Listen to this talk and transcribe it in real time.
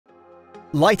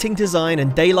Lighting design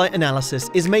and daylight analysis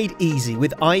is made easy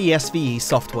with IESVE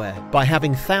software by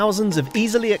having thousands of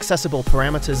easily accessible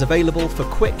parameters available for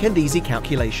quick and easy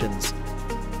calculations.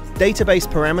 Database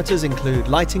parameters include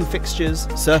lighting fixtures,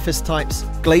 surface types,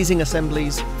 glazing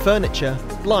assemblies, furniture,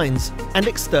 blinds, and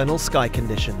external sky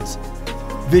conditions.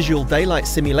 Visual daylight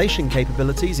simulation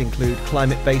capabilities include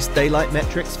climate-based daylight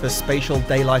metrics for spatial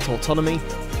daylight autonomy,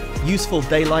 useful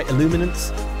daylight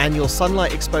illuminance, annual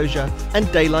sunlight exposure,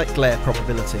 and daylight glare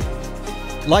probability.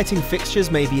 Lighting fixtures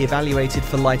may be evaluated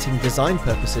for lighting design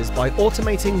purposes by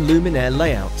automating luminaire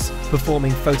layouts,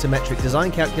 performing photometric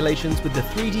design calculations with the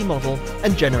 3D model,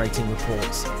 and generating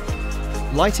reports.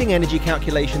 Lighting energy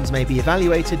calculations may be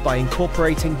evaluated by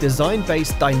incorporating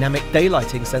design-based dynamic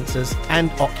daylighting sensors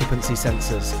and occupancy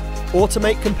sensors.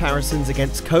 Automate comparisons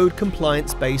against code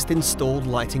compliance-based installed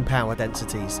lighting power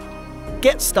densities.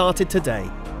 Get started today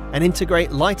and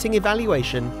integrate lighting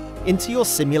evaluation into your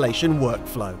simulation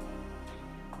workflow.